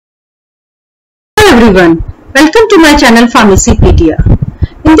Hello everyone, welcome to my channel Pharmacypedia.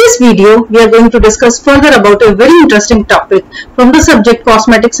 In this video, we are going to discuss further about a very interesting topic from the subject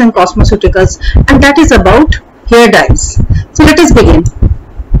Cosmetics and Cosmeceuticals, and that is about hair dyes. So let us begin.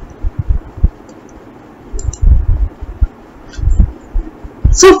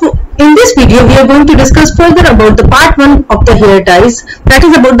 So in this video, we are going to discuss further about the part 1 of the hair dyes, that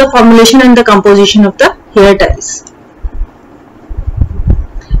is about the formulation and the composition of the hair dyes.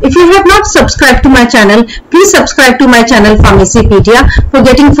 If you have not subscribed to my channel, please subscribe to my channel Pharmacypedia for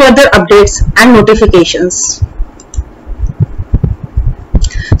getting further updates and notifications.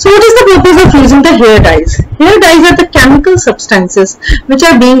 So what is the purpose of using the hair dyes? Hair dyes are the chemical substances which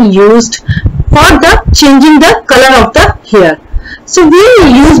are being used for the changing the color of the hair. So we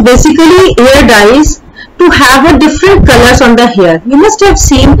use basically hair dyes to have a different colors on the hair. You must have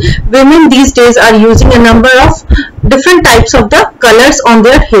seen women these days are using a number of different types of the colors on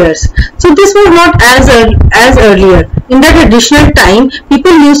their hairs. So this was not as earlier. In that additional time,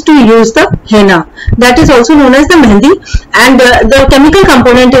 people used to use the henna, that is also known as the mehendi, and the chemical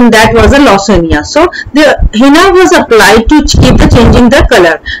component in that was a lawsonia. So the henna was applied to keep the changing the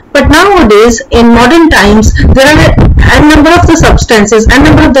color. But nowadays, in modern times, there are a number of the substances and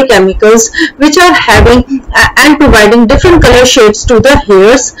number of the chemicals which are having and providing different color shades to the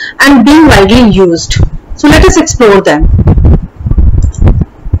hairs and being widely used. So let us explore them.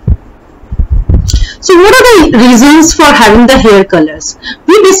 So what are the reasons for having the hair colors?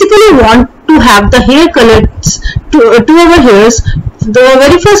 We basically want to have the hair colors to our hairs. The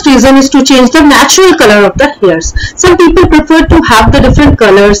very first reason is to change the natural color of the hairs. Some people prefer to have the different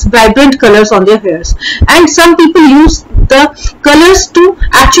colors, vibrant colors on their hairs, and some people use the colors to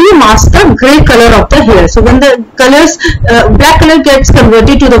actually mask the gray color of the hair. So when the colors, black color gets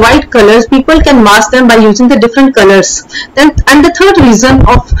converted to the white colors, people can mask them by using the different colors. And the third reason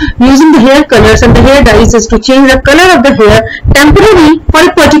of using the hair colors and the hair dyes is to change the color of the hair temporarily for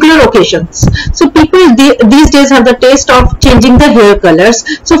a particular occasions. So people these days have the taste of changing the hair colors.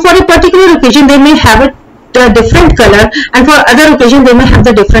 So for a particular occasion they may have a different color, and for other occasion they may have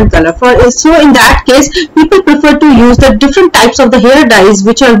the different color. So in that case, people prefer to use the different types of the hair dyes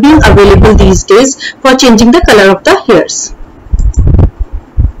which are being available these days for changing the color of the hairs.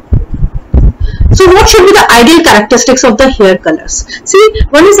 So what should be the ideal characteristics of the hair colors? See,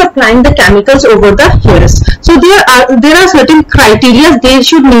 one is applying the chemicals over the hairs. So there are certain criteria they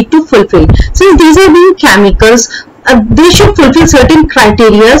should need to fulfill. Since these are being chemicals, they should fulfill certain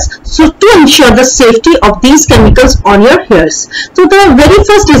criteria so to ensure the safety of these chemicals on your hairs. So the very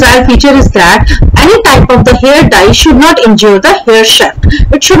first desired feature is that any type of the hair dye should not injure the hair shaft.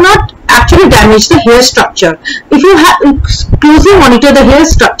 It should not actually damage the hair structure. If you closely monitor the hair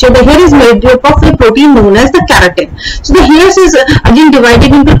structure, the hair is made up of a protein known as the keratin. So the hairs is again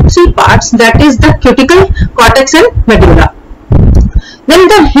divided into three parts, that is the cuticle, cortex and medulla. Then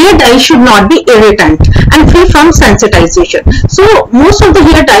the hair dye should not be irritant and free from sensitization. So most of the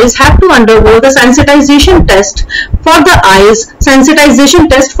hair dyes have to undergo the sensitization test for the eyes, sensitization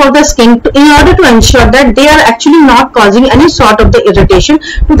test for the skin in order to ensure that they are actually not causing any sort of the irritation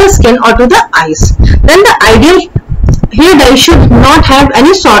to the skin or to the eyes. Then the ideal hair dye should not have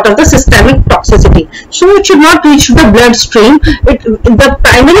any sort of the systemic toxicity. So it should not reach the bloodstream. The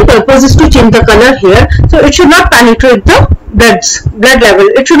primary purpose is to change the color here. So it should not penetrate the blood level.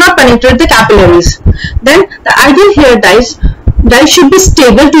 It should not penetrate the capillaries. Then the ideal hair dyes should be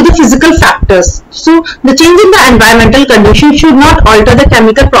stable to the physical factors. So the change in the environmental condition should not alter the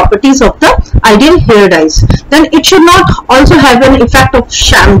chemical properties of the ideal hair dyes. Then it should not also have an effect of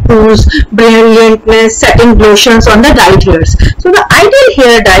shampoos, brilliantness, setting lotions on the dyed hairs. So the ideal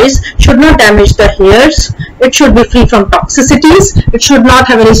hair dyes should not damage the hairs. It should be free from toxicities. It should not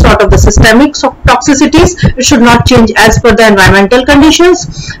have any sort of the systemic toxicities. It should not change as per the environmental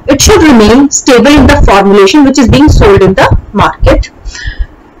conditions. It should remain stable in the formulation which is being sold in the market.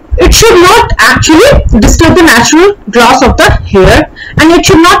 It should not actually disturb the natural gloss of the hair, and it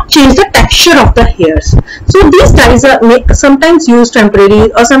should not change the texture of the hairs. So these dyes are sometimes used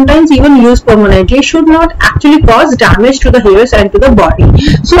temporarily or sometimes even used permanently, should not actually cause damage to the hairs and to the body.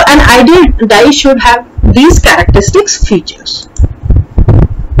 So an ideal dye should have these characteristics features.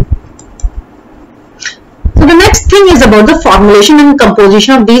 So the next thing is about the formulation and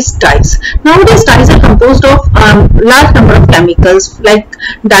composition of these dyes. Nowadays dyes are composed of large number of chemicals, like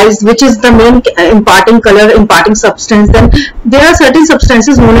dyes which is the main imparting color, imparting substance. Then there are certain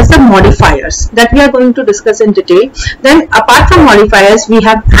substances known as the modifiers that we are going to discuss in detail. Then apart from modifiers, we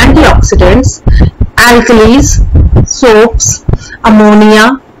have antioxidants, alkalis, soaps,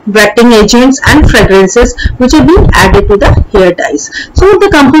 ammonia, wetting agents and fragrances which are being added to the hair dyes. So the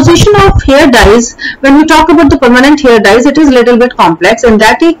composition of hair dyes, when we talk about the permanent hair dyes, it is a little bit complex, and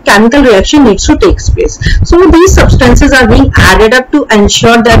that a chemical reaction needs to take place. So these substances are being added up to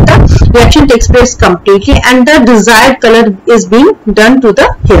ensure that the reaction takes place completely and the desired color is being done to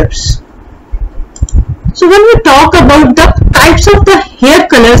the hairs. So when we talk about the types of the hair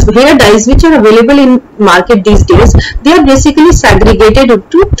colors, hair dyes which are available in market these days, they are basically segregated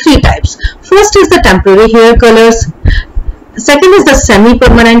into three types. First is the temporary hair colors, second is the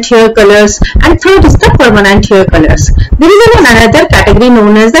semi-permanent hair colors, and third is the permanent hair colors. There is another category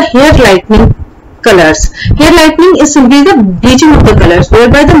known as the hair lightening colors. Hair lightening is simply the bleaching of the colors,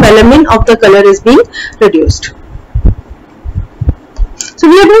 whereby the melanin of the color is being reduced. So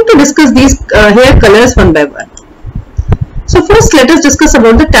we are going to discuss these hair colors one by one. So first let us discuss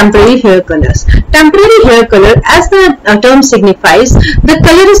about the temporary hair colors. Temporary hair color, as the term signifies, the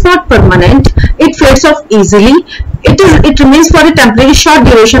color is not permanent, it fades off easily, it remains for a temporary short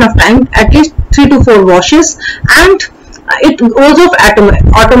duration of time, at least 3 to 4 washes, and it goes off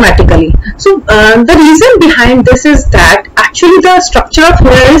automatically. So the reason behind this is that actually the structure of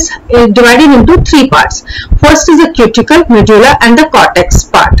hair is divided into three parts. First is the cuticle, medulla, and the cortex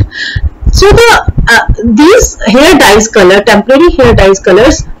part. So these hair dyes color, temporary hair dyes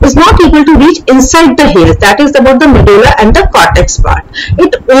colors, is not able to reach inside the hair. That is about the medulla and the cortex part.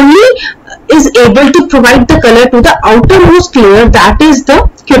 It only is able to provide the color to the outermost layer, that is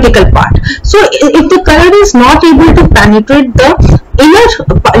the cuticle part. So if the color is not able to penetrate the inner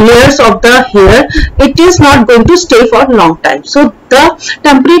layers of the hair, it is not going to stay for a long time. So the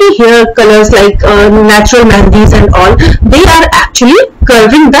temporary hair colors like natural mehendis and all, they are actually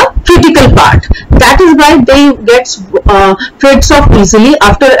covering the cuticle part. That is why they get fades off easily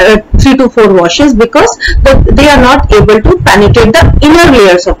after 3 to 4 washes, because they are not able to penetrate the inner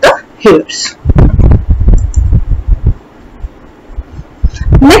layers of the hairs.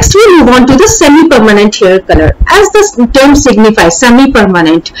 Next we move on to the semi-permanent hair color. As the term signifies,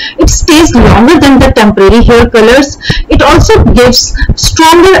 semi-permanent, it stays longer than the temporary hair colors. It also gives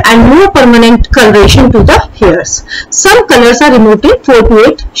stronger and more permanent coloration to the hairs. Some colors are removed in 4 to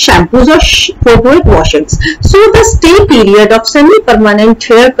 8 shampoos or 4 to 8 washings. So the stay period of semi-permanent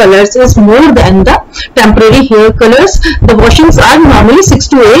hair colors is more than the temporary hair colors. The washings are normally 6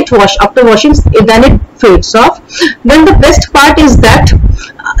 to 8 wash. After washings, then it fades off. Then the best part is that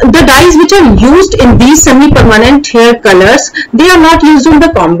the dyes which are used in these semi-permanent hair colors, they are not used in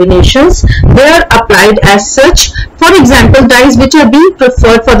the combinations, they are applied as such. For example, dyes which are being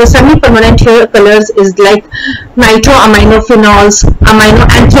preferred for the semi-permanent hair colors is like nitroaminophenyls,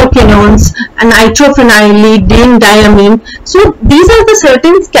 aminoanthraquinones, and nitrophenylidene diamine. So these are the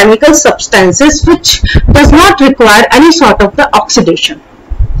certain chemical substances which does not require any sort of the oxidation.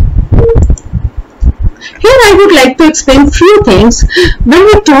 Here I would like to explain few things. When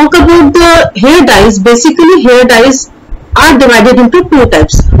we talk about the hair dyes, basically hair dyes are divided into two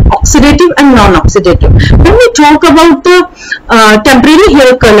types, oxidative and non-oxidative. When we talk about the temporary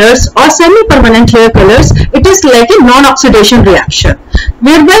hair colors or semi-permanent hair colors, it is like a non-oxidation reaction,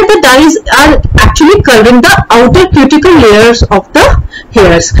 whereby the dyes are actually covering the outer cuticle layers of the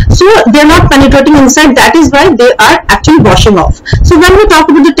hairs. So they are not penetrating inside, that is why they are actually washing off. So when we talk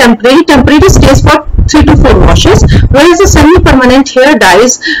about the temporary stays for 3 to 4 washes, whereas the semi-permanent hair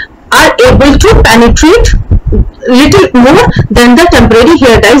dyes are able to penetrate little more than the temporary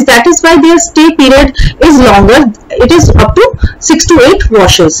hair dyes. That is why their stay period is longer. It is up to 6 to 8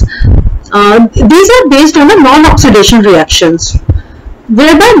 washes. These are based on the non-oxidation reactions,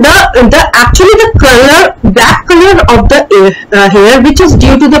 whereby actually the black color of the hair, which is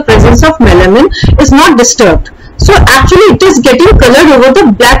due to the presence of melanin, is not disturbed. So actually it is getting colored over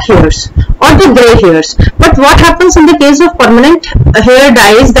the black hairs or the gray hairs. But what happens in the case of permanent hair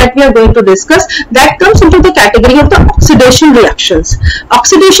dyes that we are going to discuss, that comes into the category of the oxidation reactions.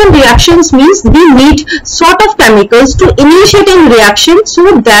 Oxidation reactions means we need sort of chemicals to initiate a reaction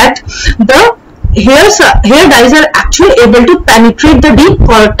so that the hair dyes are actually able to penetrate the deep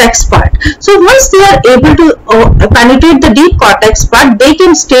cortex part. So once they are able to penetrate the deep cortex part, they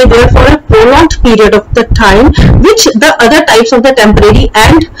can stay there for a prolonged period of the time, which the other types of the temporary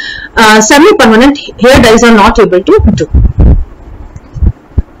and semi-permanent hair dyes are not able to do.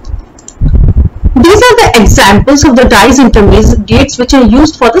 These are the examples of the dyes intermediates which are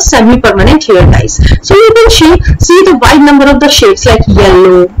used for the semi-permanent hair dyes. So you can see the wide number of the shades like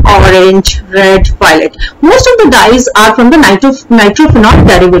yellow, orange, red, violet. Most of the dyes are from the nitrophenol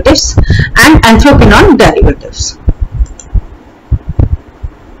derivatives and anthraquinone derivatives.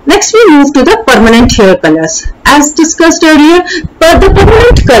 Next we move to the permanent hair colors. As discussed earlier, the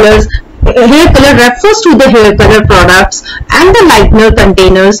permanent colors, hair color refers to the hair color products and the lightener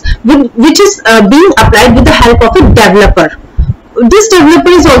containers which is being applied with the help of a developer. This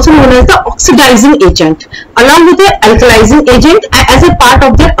developer is also known as the oxidizing agent along with the alkalizing agent as a part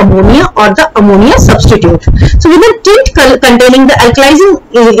of their ammonia or the ammonia substitute. So when the tint containing the alkalizing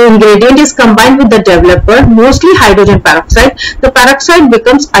ingredient is combined with the developer, mostly hydrogen peroxide, the peroxide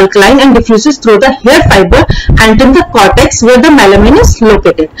becomes alkaline and diffuses through the hair fiber entering the cortex where the melanin is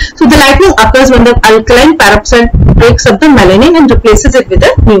located. So the lightening occurs when the alkaline peroxide breaks up the melanin and replaces it with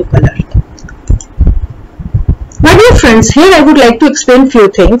a new color. My dear friends, here I would like to explain few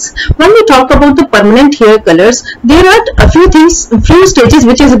things. When we talk about the permanent hair colors, there are a few stages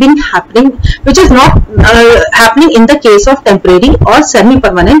which is happening, which is not happening in the case of temporary or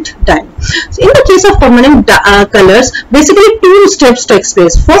semi-permanent dyeing. So in the case of permanent colors, basically two steps takes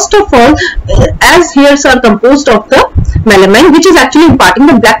place. First of all, as hairs are composed of the melamine, which is actually imparting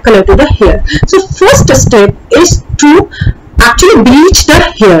the black color to the hair. So first step is to actually bleach the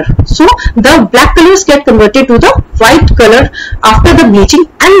hair. So the black colors get converted to the white color after the bleaching,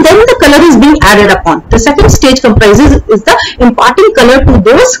 and then the color is being added upon. The second stage comprises is the imparting color to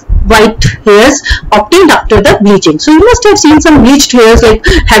those white hairs obtained after the bleaching. So you must have seen some bleached hairs like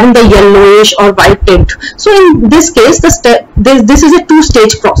having the yellowish or white tint. So in this case, this is a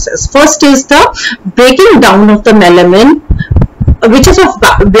two-stage process. First is the breaking down of the melamine, which is of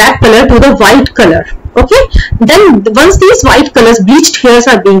black color, to the white color. Okay, then once these white colors, bleached hairs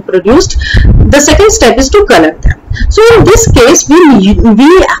are being produced, the second step is to color them. So in this case,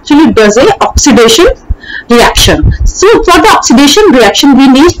 we actually does a oxidation reaction. So for the oxidation reaction, we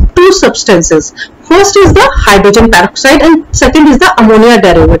need two substances. First is the hydrogen peroxide and second is the ammonia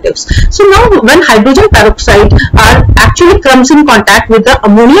derivatives. So now when hydrogen peroxide comes in contact with the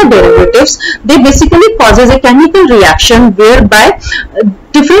ammonia derivatives, they basically causes a chemical reaction whereby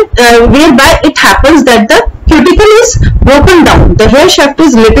it happens that the cuticle is broken down. The hair shaft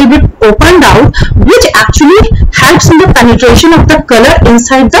is little bit opened out, which actually helps in the penetration of the color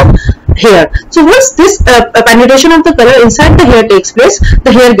inside the hair. So once this penetration of the color inside the hair takes place,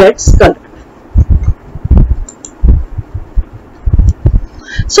 the hair gets colored.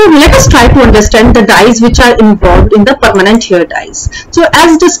 So let us try to understand the dyes which are involved in the permanent hair dyes. So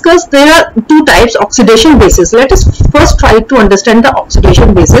as discussed, there are two types: oxidation basis. Let us first try to understand the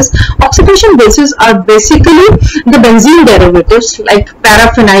oxidation basis. Oxidation bases are basically the benzene derivatives like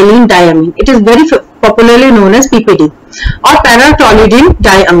paraphenylene diamine. It is very popularly known as PPD, or para-toluidine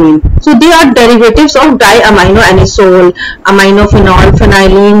diamine. So they are derivatives of diaminoanisole, aminophenol,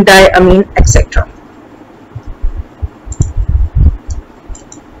 phenylene diamine, etc.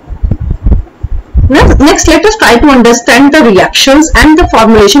 Next, let us try to understand the reactions and the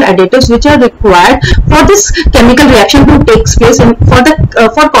formulation additives which are required for this chemical reaction to take place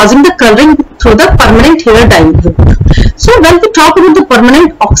for causing the coloring through the permanent hair dyeing route. So when we talk about the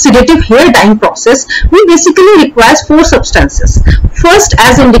permanent oxidative hair dyeing process, we basically require four substances. First,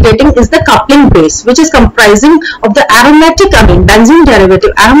 as indicating, is the coupling base, which is comprising of the aromatic amine, benzene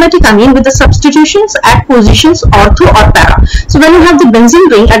derivative aromatic amine with the substitutions at positions ortho or para. So when you have the benzene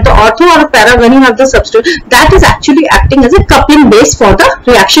ring at the ortho or para, when you have the substitute, that is actually acting as a coupling base for the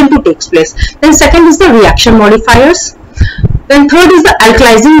reaction to take place. Then second is the reaction modifiers. Then third is the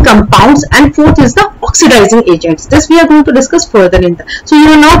alkalizing compounds, and fourth is the oxidizing agents. This we are going to discuss further in the. So you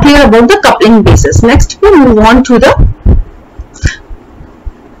are now clear about the coupling bases. Next we move on to the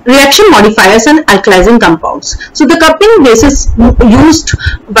reaction modifiers and alkalizing compounds. So the coupling bases used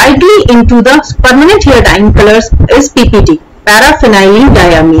widely into the permanent hair dyeing colors is PPD, paraphenylene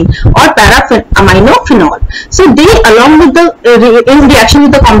diamine, or para-aminophenol. So they, along with the in reaction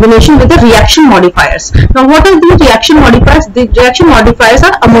with the combination with the reaction modifiers. Now what are the reaction modifiers? The reaction modifiers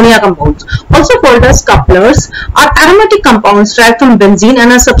are ammonia compounds, also called as couplers, are aromatic compounds derived from benzene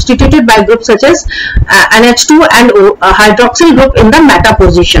and are substituted by groups such as NH2 and O, hydroxyl group in the meta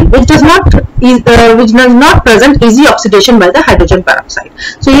position, which does not present easy oxidation by the hydrogen peroxide.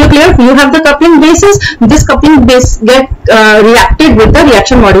 So you are clear? You have the coupling bases. This coupling base get reacted with the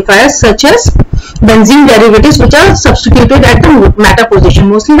reaction modifiers such as benzene derivatives, which are substituted at the meta position,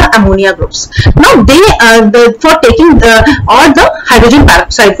 mostly the ammonia groups. Now they for taking the hydrogen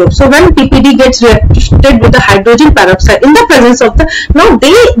peroxide group. So when PPD gets reacted with the hydrogen peroxide in the presence of the, now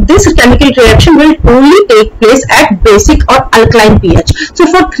this chemical reaction will only take place at basic or alkaline pH. So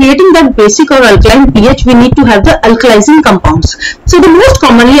for creating that basic or alkaline pH, we need to have the alkalizing compounds. So the most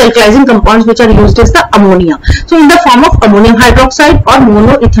commonly alkalizing compounds which are used is the ammonia. So in the form of ammonium hydroxide or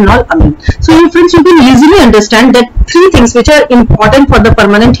monoethanol amine. So friends, you can easily understand that three things which are important for the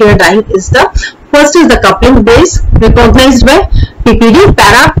permanent hair dyeing is the first is the coupling base recognized by PPD,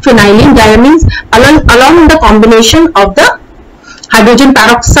 paraphenylene diamines, along the combination of the hydrogen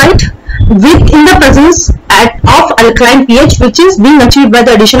peroxide in the presence of alkaline pH, which is being achieved by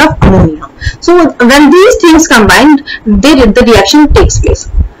the addition of ammonia. So when these things combined, the reaction takes place.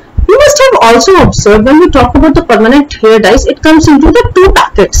 You must have also observed when we talk about the permanent hair dyes, it comes into the two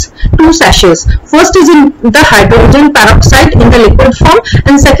packets, two sachets. First is in the hydrogen peroxide in the liquid form,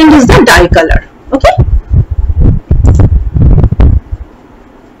 and second is the dye color. Okay.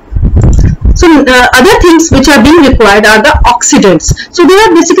 So other things which are being required are the oxidants. So there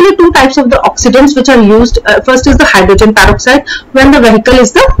are basically two types of the oxidants which are used. First is the hydrogen peroxide when the vehicle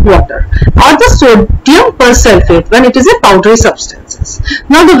is the water, or the sodium persulfate when it is a powdery substances.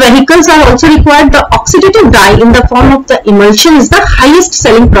 Now the vehicles are also required. The oxidative dye in the form of the emulsion is the highest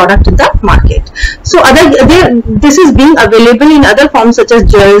selling product in the market. So this is being available in other forms such as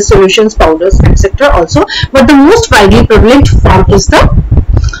gels, solutions, powders, etc. also, but the most widely prevalent form is the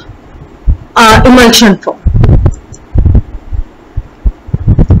emulsion form.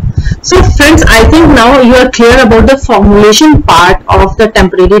 So friends, I think now you are clear about the formulation part of the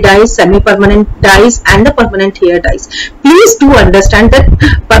temporary dyes, semi-permanent dyes and the permanent hair dyes. Please do understand that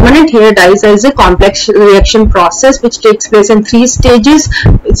permanent hair dyes is a complex reaction process which takes place in 3 stages.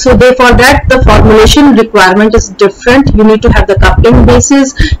 So therefore that the formulation requirement is different. You need to have the coupling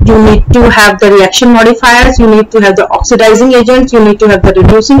bases, you need to have the reaction modifiers, you need to have the oxidizing agents, you need to have the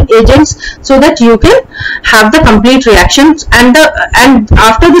reducing agents, so that you can have the complete reactions. And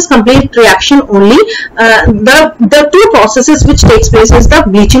after this complete reaction only, the two processes which takes place is the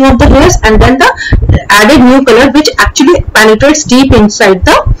bleaching of the hairs and then the added new color which actually penetrates deep inside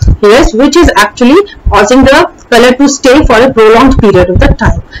the hairs, which is actually causing the color to stay for a prolonged period of the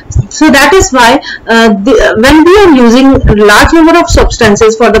time. So that is why when we are using large number of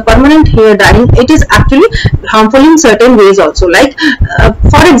substances for the permanent hair dyeing, it is actually harmful in certain ways also. Like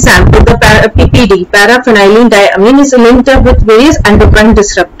for example, the PPD, paraphenylene diamine, is linked up with various endocrine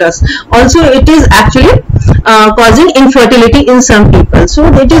disruptors. Also, it is actually causing infertility in some people. So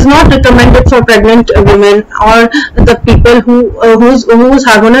it is not recommended for pregnant women or the people whose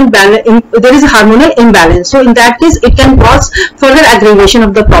hormonal balance, there is a hormonal imbalance. So in that case, it can cause further aggravation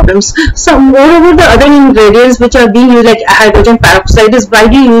of the problems. So moreover, the other ingredients which are being used, like hydrogen peroxide, is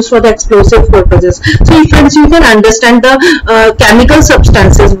widely used for the explosive purposes. So friends, you can understand the chemical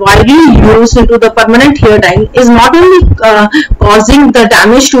substances widely used into the permanent hair dyeing is not only causing the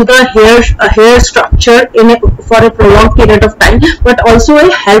damage to the hair structure for a prolonged period of time, but also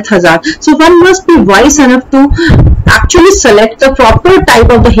a health hazard. So one must be wise enough to actually select the proper type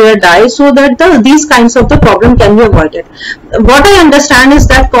of the hair dye so that these kinds of the problem can be avoided. What I understand is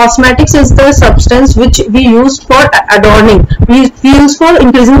that cosmetics is the substance which we use for adorning, we use for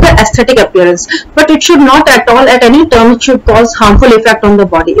increasing the aesthetic appearance, but it should not at all at any term it should cause harmful effect on the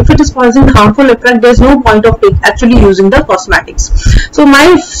body. If it is causing harmful effect, there is no point of actually using the cosmetics. So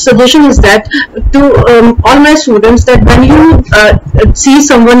my suggestion is that to all my students, that when you see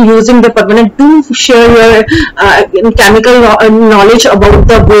someone using the permanent, do share your chemical knowledge about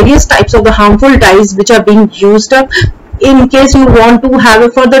the various types of the harmful dyes which are being used up. In case you want to have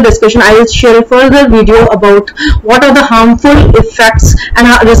a further discussion, I will share a further video about what are the harmful effects,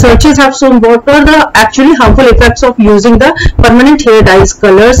 and researchers have shown what are the actually harmful effects of using the permanent hair dyes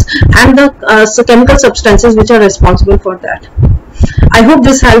colors and the chemical substances which are responsible for that. I hope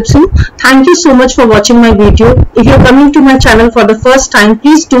this helps you. Thank you so much for watching my video. If you are coming to my channel for the first time,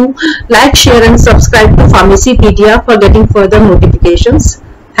 please do like, share and subscribe to Pharmacypedia for getting further notifications.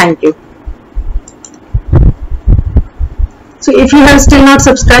 Thank you. So if you have still not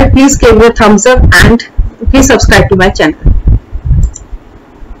subscribed, please give a thumbs up and please subscribe to my channel.